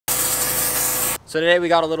So today we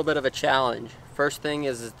got a little bit of a challenge. First thing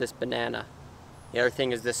is this banana. The other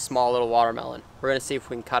thing is this small little watermelon. We're gonna see if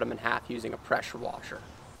we can cut them in half using a pressure washer.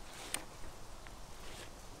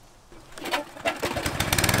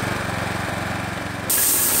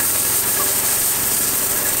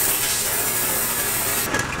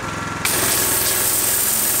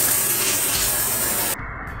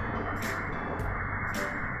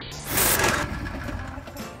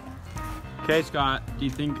 Okay, Scott, do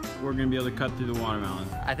you think we're gonna be able to cut through the watermelon?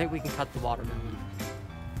 I think we can cut the watermelon.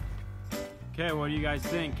 Okay, what do you guys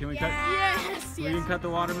think? Can we cut? Yes! We can cut the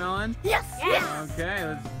watermelon? Yes! Yes! Okay,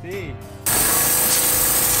 let's see.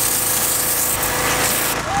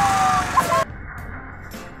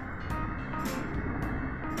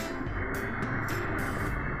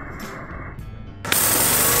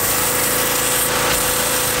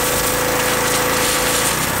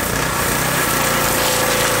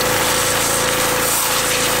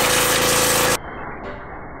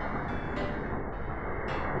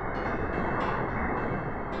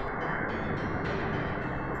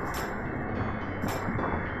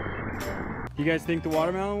 You guys think the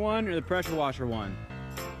watermelon won or the pressure washer won?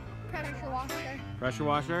 Pressure washer. Pressure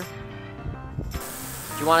washer?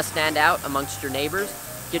 If you want to stand out amongst your neighbors,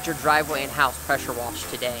 get your driveway and house pressure washed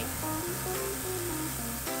today.